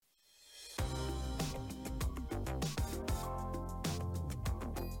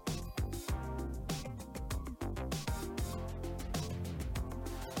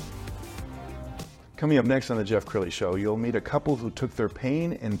Coming up next on the Jeff Crilley Show, you'll meet a couple who took their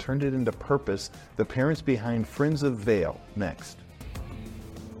pain and turned it into purpose, the parents behind Friends of Vail, next.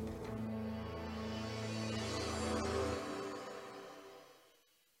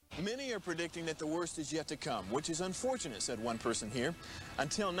 Many are predicting that the worst is yet to come, which is unfortunate, said one person here.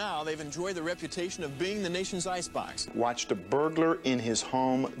 Until now, they've enjoyed the reputation of being the nation's icebox. Watched a burglar in his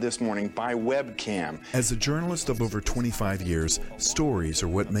home this morning by webcam. As a journalist of over 25 years, stories are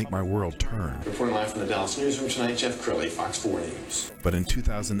what make my world turn. Reporting live from the Dallas newsroom tonight, Jeff Crilley, Fox 4 News. But in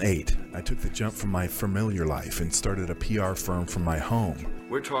 2008, I took the jump from my familiar life and started a PR firm from my home.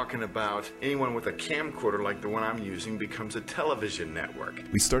 We're talking about anyone with a camcorder like the one I'm using becomes a television network.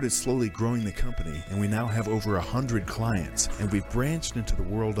 We started slowly growing the company, and we now have over 100 clients, and we've branched into the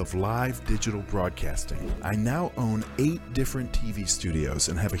world of live digital broadcasting. I now own 8 different TV studios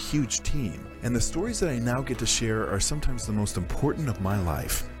and have a huge team, and the stories that I now get to share are sometimes the most important of my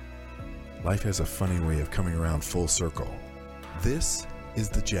life. Life has a funny way of coming around full circle. This is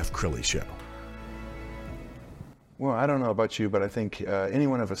the Jeff Crilley Show. Well, I don't know about you, but I think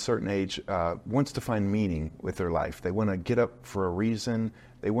anyone of a certain age wants to find meaning with their life. They want to get up for a reason.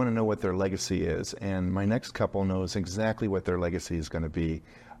 They want to know what their legacy is. And my next couple knows exactly what their legacy is going to be.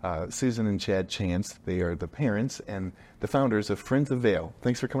 Susan and Chad Chance, they are the parents and the founders of Friends of Vail.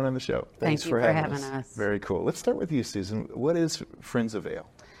 Thanks for coming on the show. Thanks for having us. Very cool. Let's start with you, Susan. What is Friends of Vail?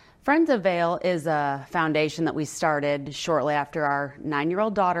 Friends of Vail is a foundation that we started shortly after our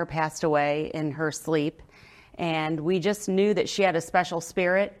 9-year-old daughter passed away in her sleep. And we just knew that she had a special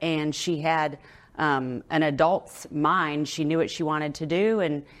spirit, and she had an adult's mind. She knew what she wanted to do,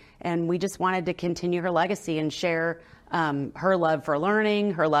 and we just wanted to continue her legacy and share her love for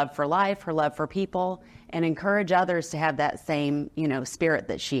learning, her love for life, her love for people, and encourage others to have that same, spirit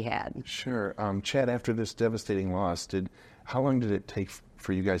that she had. Sure. Chad, after this devastating loss, how long did it take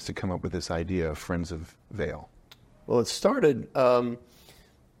for you guys to come up with this idea of Friends of Vail? Well, it started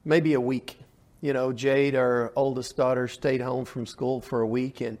maybe a week. Jade, our oldest daughter, stayed home from school for a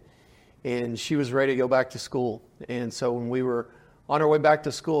week, and she was ready to go back to school. And so when we were on our way back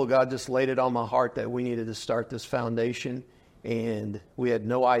to school, God just laid it on my heart that we needed to start this foundation. And we had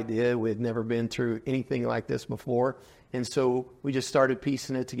no idea. We had never been through anything like this before. And so we just started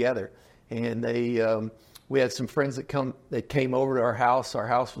piecing it together. And we had some friends that came over to our house. Our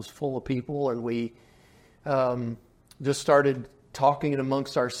house was full of people, and we just started talking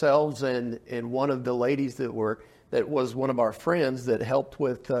amongst ourselves, and one of the ladies that was one of our friends that helped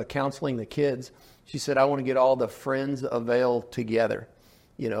with counseling the kids, she said, I want to get all the Friends of Vail together.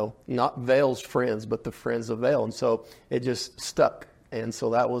 Not Vail's friends, but the Friends of Vail. And so it just stuck. And so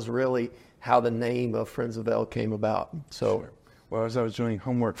that was really how the name of Friends of Vail came about. So, sure. Well, as I was doing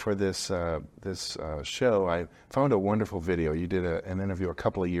homework for this show, I found a wonderful video. You did an interview a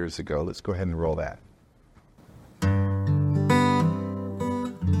couple of years ago. Let's go ahead and roll that.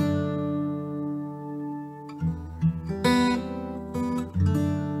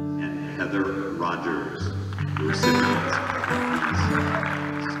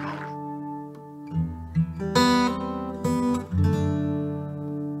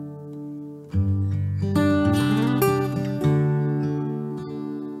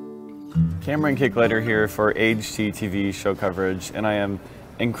 Cameron Kickleiter here for HGTV show coverage, and I am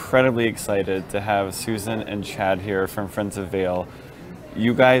incredibly excited to have Susan and Chad here from Friends of Vail.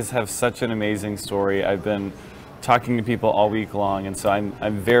 You guys have such an amazing story. I've been talking to people all week long, and so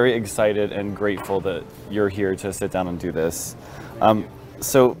I'm very excited and grateful that you're here to sit down and do this.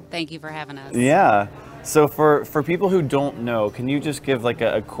 So thank you for having us. Yeah. So for people who don't know, can you just give like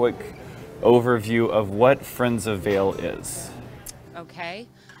a quick overview of what Friends of Vail is? Okay.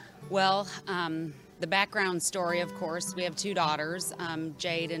 Well, the background story, of course, we have 2 daughters,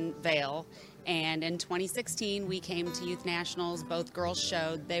 Jade and Vail, and in 2016 we came to Youth Nationals. Both girls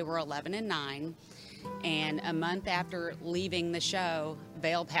showed. They were 11 and 9, and a month after leaving the show,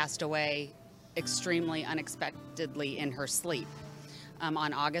 Vail passed away extremely unexpectedly in her sleep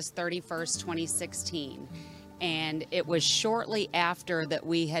on August 31st, 2016. And it was shortly after that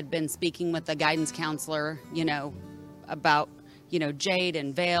we had been speaking with the guidance counselor, about Jade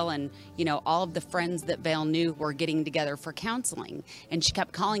and Vail and, all of the friends that Vail knew were getting together for counseling. And she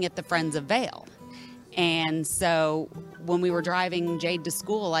kept calling it the Friends of Vail. And so when we were driving Jade to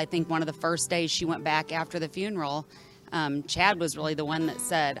school, I think one of the first days she went back after the funeral, Chad was really the one that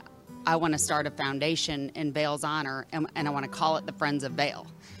said, I want to start a foundation in Vail's honor, and I want to call it the Friends of Vail.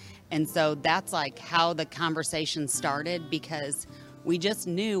 And so that's like how the conversation started, because we just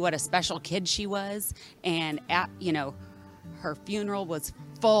knew what a special kid she was. And, her funeral was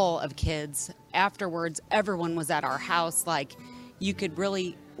full of kids. Afterwards, everyone was at our house. Like, you could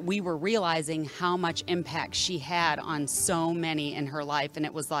really, we were realizing how much impact she had on so many in her life. And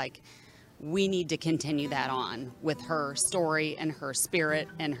it was like, we need to continue that on with her story and her spirit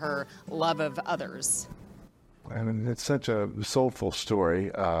and her love of others. I mean, it's such a soulful story.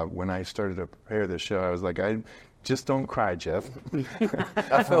 When I started to prepare this show, I was like, just don't cry, Jeff.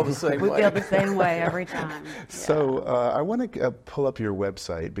 I feel the same way. We feel the same way every time. So I want to pull up your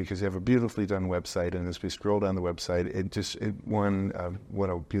website, because you have a beautifully done website, and as we scroll down the website, what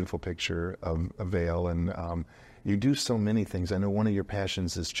a beautiful picture of Vail, and you do so many things. I know one of your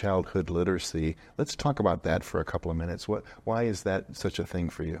passions is childhood literacy. Let's talk about that for a couple of minutes. Why is that such a thing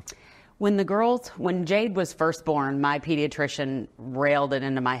for you? When Jade was first born, my pediatrician railed it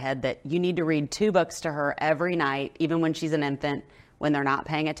into my head that you need to read 2 books to her every night, even when she's an infant, when they're not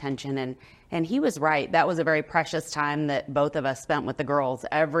paying attention. And he was right. That was a very precious time that both of us spent with the girls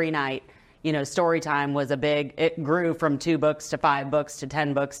every night. You know, story time was it grew from 2 books to 5 books to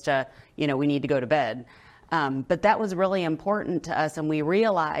 10 books to, we need to go to bed. But that was really important to us. And we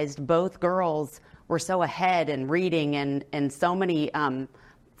realized both girls were so ahead in reading and so many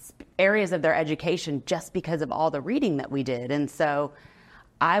areas of their education just because of all the reading that we did. And so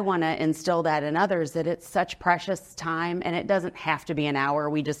I want to instill that in others, that it's such precious time, and it doesn't have to be an hour.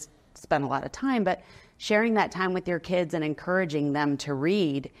 We just spend a lot of time, but sharing that time with your kids and encouraging them to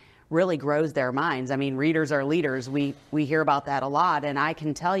read really grows their minds. I mean, readers are leaders. We hear about that a lot, and I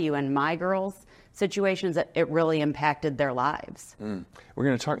can tell you in my girls' situations that it really impacted their lives. We're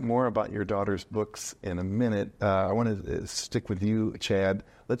going to talk more about your daughter's books in a minute. I want to stick with you, Chad.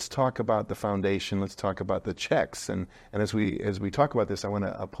 Let's talk about the foundation. Let's talk about the checks. And as we talk about this, I want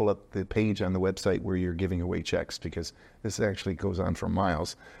to pull up the page on the website where you're giving away checks, because this actually goes on for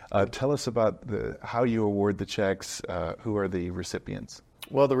miles. Tell us about how you award the checks. Who are the recipients?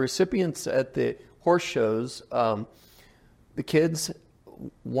 Well, the recipients at the horse shows, the kids,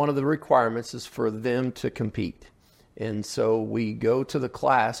 one of the requirements is for them to compete. And so we go to the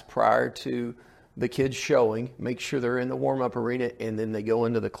class prior to the kids showing, make sure they're in the warm-up arena, and then they go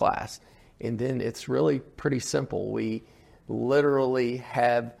into the class. And then it's really pretty simple. We literally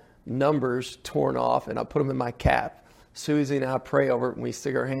have numbers torn off, and I put them in my cap. Susie and I pray over it, and we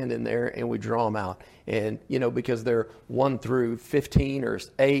stick our hand in there, and we draw them out. And, because they're 1 through 15 or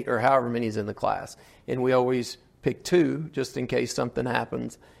 8 or however many is in the class. And we always pick 2 just in case something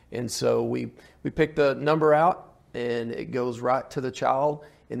happens. And so we pick the number out, and it goes right to the child.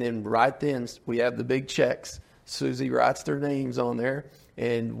 And then right then we have the big checks. Susie writes their names on there.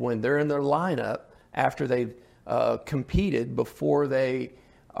 And when they're in their lineup, after they've competed, before they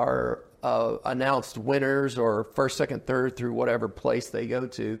are announced winners or first, second, third through whatever place they go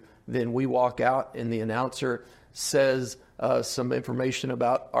to, then we walk out and the announcer says some information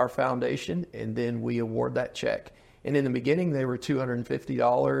about our foundation, and then we award that check. And in the beginning, they were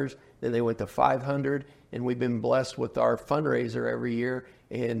 $250. Then they went to $500, and we've been blessed with our fundraiser every year,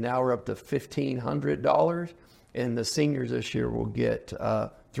 and now we're up to $1,500. And the seniors this year will get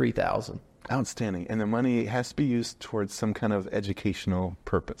 $3,000. Outstanding. And the money has to be used towards some kind of educational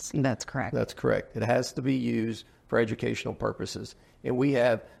purpose. That's correct. That's correct. It has to be used for educational purposes. And we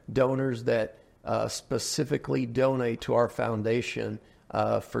have donors that specifically donate to our foundation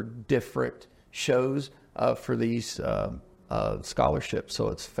for different shows for these scholarships. So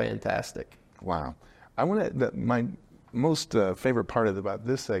it's fantastic. Wow. My most favorite part about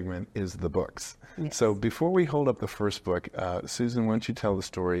this segment is the books. Yes. So before we hold up the first book, Susan, why don't you tell the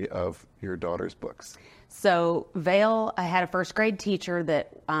story of your daughter's books? So Vail, I had a first grade teacher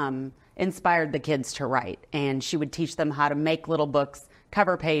that inspired the kids to write, and she would teach them how to make little books,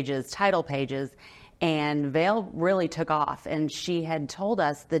 cover pages, title pages, and Vail really took off. And she had told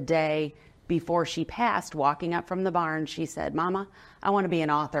us the day before she passed, walking up from the barn, she said, "Mama, I want to be an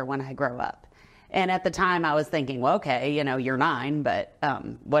author when I grow up." And at the time I was thinking, well, okay, you're 9, but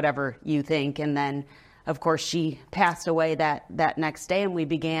whatever you think. And then, of course, she passed away that next day, and we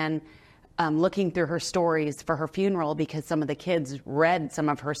began looking through her stories for her funeral, because some of the kids read some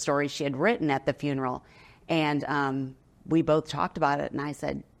of her stories she had written at the funeral. And we both talked about it, and I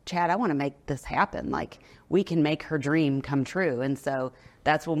said, "Chad, I want to make this happen. Like, we can make her dream come true." And so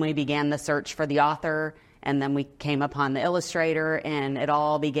that's when we began the search for the author. And then we came upon the illustrator, and it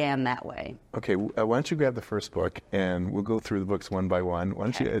all began that way. Okay, why don't you grab the first book, and we'll go through the books one by one. Why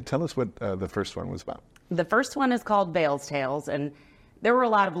don't you tell us what the first one was about? The first one is called Vail's Tales, and there were a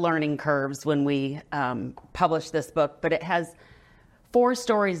lot of learning curves when we published this book, but it has 4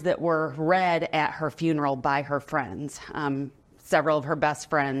 stories that were read at her funeral by her friends. Several of her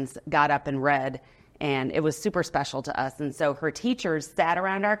best friends got up and read, and it was super special to us. And so her teachers sat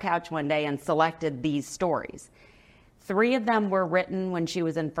around our couch one day and selected these stories. 3 of them were written when she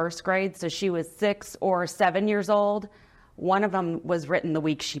was in first grade, so she was 6 or 7 years old. One of them was written the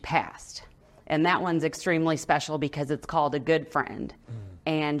week she passed. And that one's extremely special because it's called A Good Friend.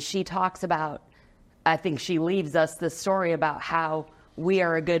 And she talks about, I think she leaves us this story about how we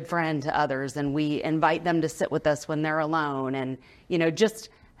are a good friend to others and we invite them to sit with us when they're alone and, just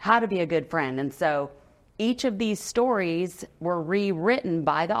how to be a good friend. And so each of these stories were rewritten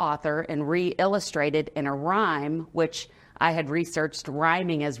by the author and re-illustrated in a rhyme, which I had researched.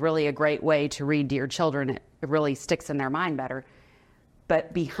 Rhyming is really a great way to read to your children. It really sticks in their mind better.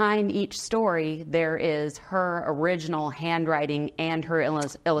 But behind each story, there is her original handwriting and her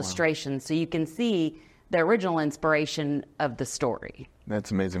illustration. So you can see the original inspiration of the story.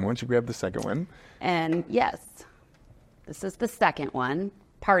 That's amazing. Why don't you grab the second one? And yes, this is the second one,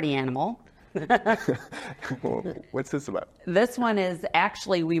 Party Animal. Well, what's this about? This one is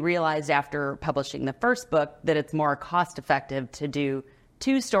actually, we realized after publishing the first book that it's more cost effective to do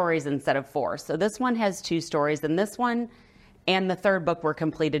 2 stories instead of 4. So this one has 2 stories, and this one and the third book were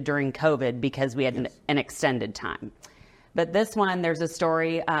completed during COVID because we had an extended time. But this one, there's a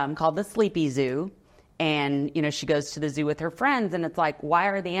story called The Sleepy Zoo. And, she goes to the zoo with her friends, and it's like, why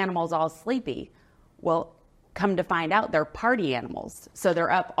are the animals all sleepy? Well, come to find out, they're party animals. So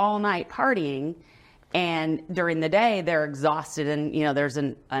they're up all night partying, and during the day, they're exhausted. And, there's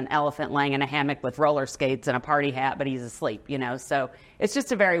an elephant laying in a hammock with roller skates and a party hat, but he's asleep, So it's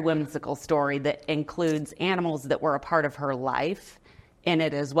just a very whimsical story that includes animals that were a part of her life in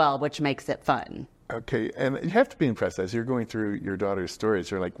it as well, which makes it fun. Okay, and you have to be impressed as you're going through your daughter's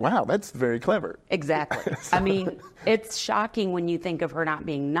stories. You're like, wow, that's very clever. Exactly. I mean, it's shocking when you think of her not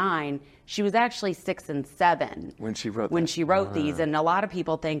being 9. She was actually 6 and 7 when she wrote these. And a lot of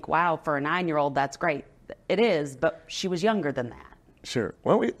people think, wow, for a 9-year-old, that's great. It is, but she was younger than that. Sure.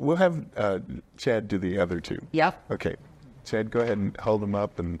 Well, we'll have Chad do the other 2. Yep. Okay. Chad, go ahead and hold them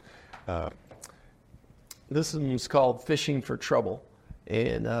up. And this one's called Fishing for Trouble.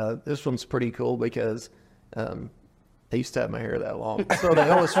 And this one's pretty cool because I used to have my hair that long. So the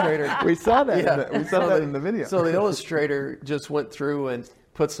illustrator... we saw that. Yeah. We saw that in the video. So the illustrator just went through and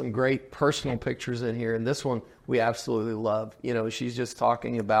put some great personal pictures in here. And this one we absolutely love. She's just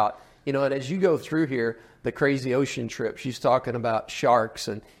talking about, and as you go through here, the crazy ocean trip, she's talking about sharks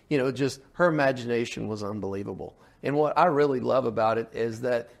and, just her imagination was unbelievable. And what I really love about it is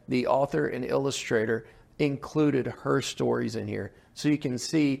that the author and illustrator included her stories in here. So you can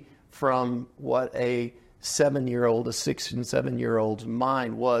see from what a 7-year-old, a 6 and 7-year-old's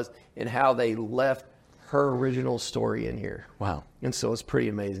mind was and how they left her original story in here. Wow. And so it's pretty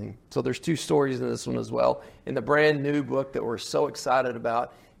amazing. So there's 2 stories in this one as well. And the brand new book that we're so excited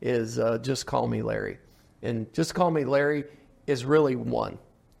about is Just Call Me Larry. And Just Call Me Larry is really one.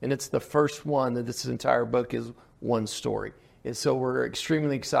 And it's the first one that this entire book is one story. And so we're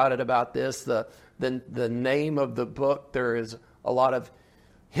extremely excited about this. The name of the book, there is a lot of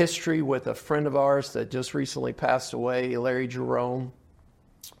history with a friend of ours that just recently passed away, Larry Jerome,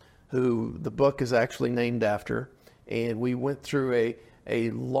 who the book is actually named after. And we went through a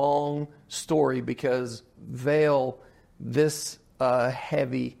long story because Vail, this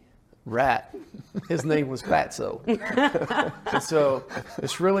heavy rat, his name was Fatso. And so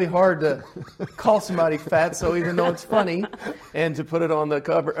it's really hard to call somebody Fatso, even though it's funny, and to put it on the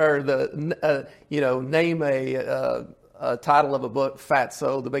cover or name a title of a book,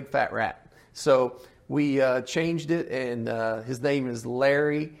 Fatso, the Big Fat Rat. So we changed it, and his name is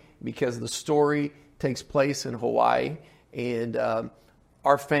Larry because the story takes place in Hawaii, and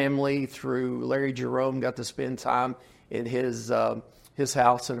our family through Larry Jerome got to spend time in his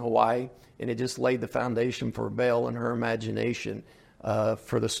house in Hawaii, and it just laid the foundation for Vail and her imagination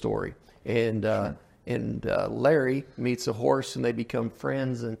for the story. And Larry meets a horse, and they become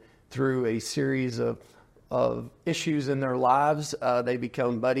friends, and through a series of issues in their lives, they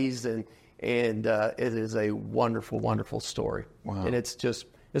become buddies, and it is a wonderful, wonderful story. Wow. And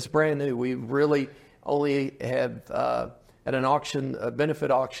it's brand new. We really only have at an auction, a benefit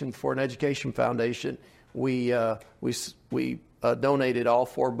auction for an education foundation. We donated all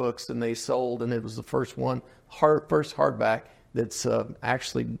 4 books, and they sold, and it was the first first hardback that's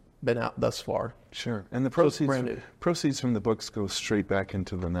actually been out thus far. Sure. And the proceeds from the books go straight back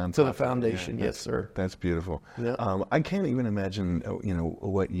into the nonprofit. To the foundation, yeah, yes, sir. That's beautiful. Yeah. I can't even imagine,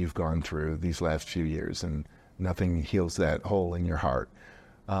 what you've gone through these last few years, and nothing heals that hole in your heart.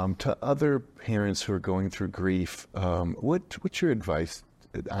 To other parents who are going through grief, what's your advice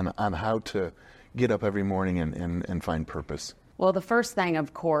on how to get up every morning and find purpose? Well, the first thing,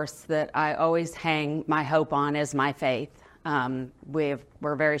 of course, that I always hang my hope on is my faith. We're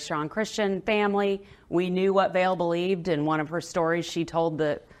a very strong Christian family. We knew what Vail believed. In one of her stories, she told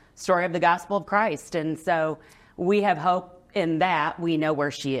the story of the gospel of Christ. And so we have hope in that. We know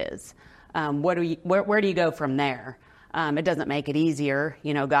where she is. Where do you go from there? It doesn't make it easier.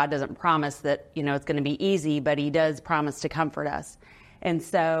 God doesn't promise that, it's going to be easy, but he does promise to comfort us. And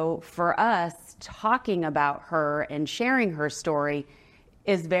so for us, talking about her and sharing her story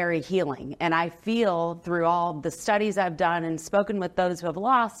is very healing. And I feel through all the studies I've done and spoken with those who have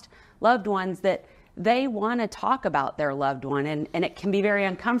lost loved ones that they want to talk about their loved one. And it can be very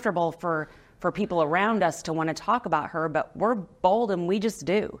uncomfortable for people around us to want to talk about her, but we're bold and we just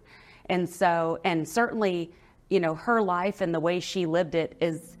do. And so, and certainly, her life and the way she lived it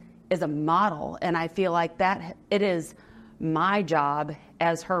is a model. And I feel like that it is my job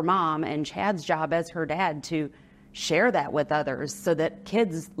as her mom and Chad's job as her dad to share that with others so that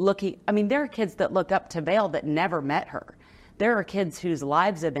kids there are kids that look up to Vail that never met her. There are kids whose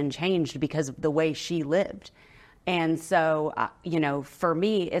lives have been changed because of the way she lived. And so, for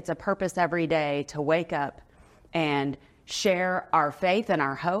me, it's a purpose every day to wake up and share our faith and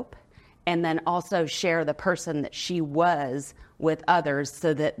our hope, and then also share the person that she was with others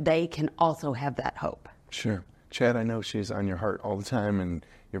so that they can also have that hope. Sure. Chad, I know she's on your heart all the time, and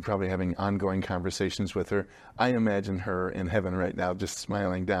you're probably having ongoing conversations with her. I imagine her in heaven right now just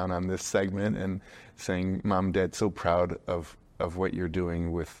smiling down on this segment and saying, Mom, Dad, so proud of what you're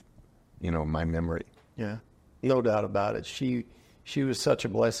doing with, my memory. Yeah, no doubt about it. She was such a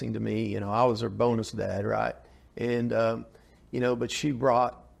blessing to me. I was her bonus dad, right? And, but she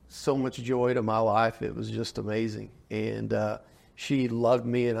brought so much joy to my life. It was just amazing. And she loved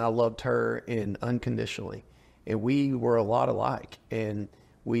me and I loved her and unconditionally. And we were a lot alike, and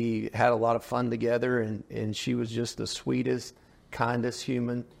we had a lot of fun together, and she was just the sweetest, kindest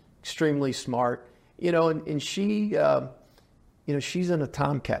human, extremely smart, and she, she's in a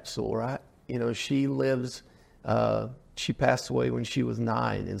time capsule, right? She lives, she passed away when she was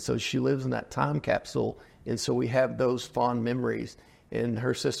 9, and so she lives in that time capsule, and so we have those fond memories. And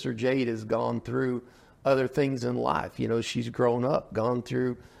her sister Jade has gone through other things in life. She's grown up, gone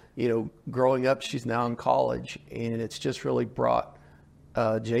through, growing up, she's now in college, and it's just really brought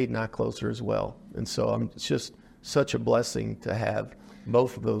Jade and I closer as well. And so it's just such a blessing to have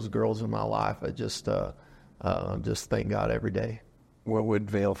both of those girls in my life. I just thank God every day. What would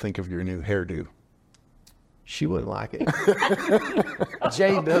Vail think of your new hairdo? She wouldn't like it.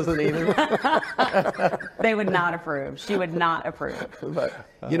 Jade doesn't either. They would not approve. She would not approve. But,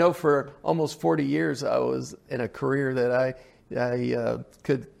 for almost 40 years, I was in a career that I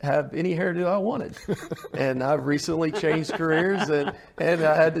could have any hairdo I wanted. And I've recently changed careers, and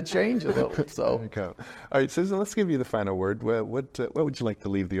I had to change a little. So. There you go. All right, Susan, let's give you the final word. What would you like to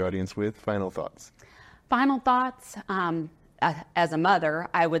leave the audience with? Final thoughts. Final thoughts. As a mother,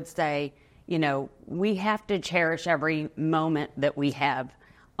 I would say, we have to cherish every moment that we have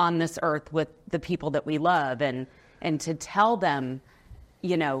on this earth with the people that we love, and to tell them,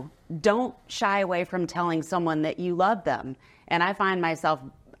 don't shy away from telling someone that you love them. And I find myself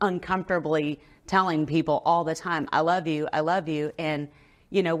uncomfortably telling people all the time, I love you, I love you. And,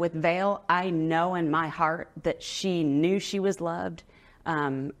 with Vail, I know in my heart that she knew she was loved.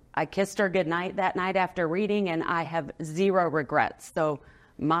 I kissed her goodnight that night after reading, and I have zero regrets. So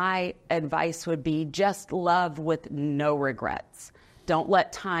my advice would be just love with no regrets. Don't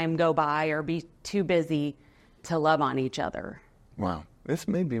let time go by or be too busy to love on each other. Wow. This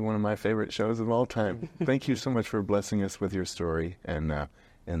may be one of my favorite shows of all time. Thank you so much for blessing us with your story and the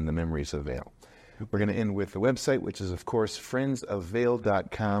memories of Vail. We're going to end with the website, which is, of course,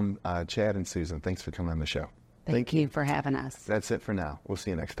 friendsofvail.com. Chad and Susan, thanks for coming on the show. Thank you for having us. That's it for now. We'll see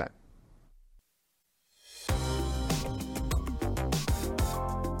you next time.